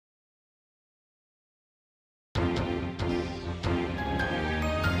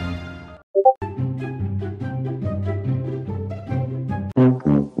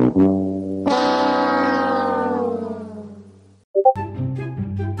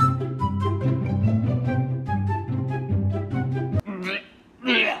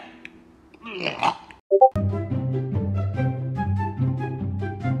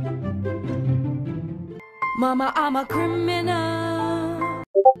Mama, I'm a criminal.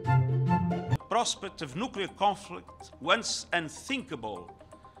 The prospect of nuclear conflict, once unthinkable,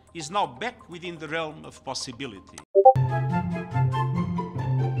 is now back within the realm of possibility.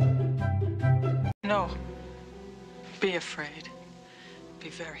 No. Be afraid. Be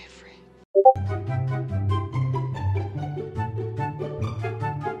very afraid.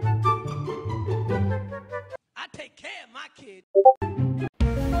 I take care of my kid.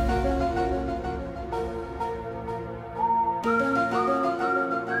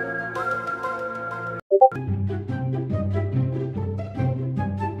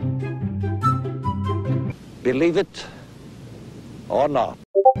 Believe it or not.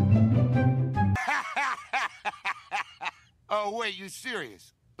 Oh, wait, you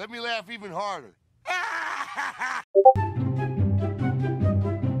serious? Let me laugh even harder.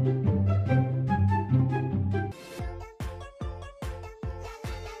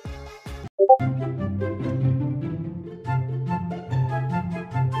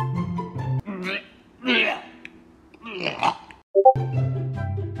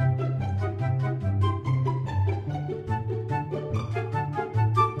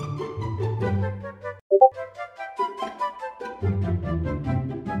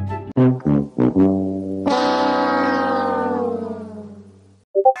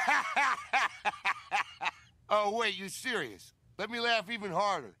 Oh, wait, you serious? Let me laugh even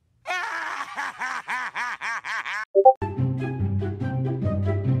harder.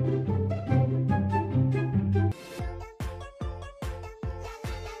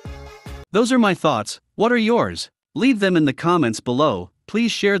 Those are my thoughts. What are yours? Leave them in the comments below.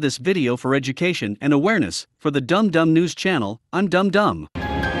 Please share this video for education and awareness. For the Dum Dum News Channel, I'm Dum Dum.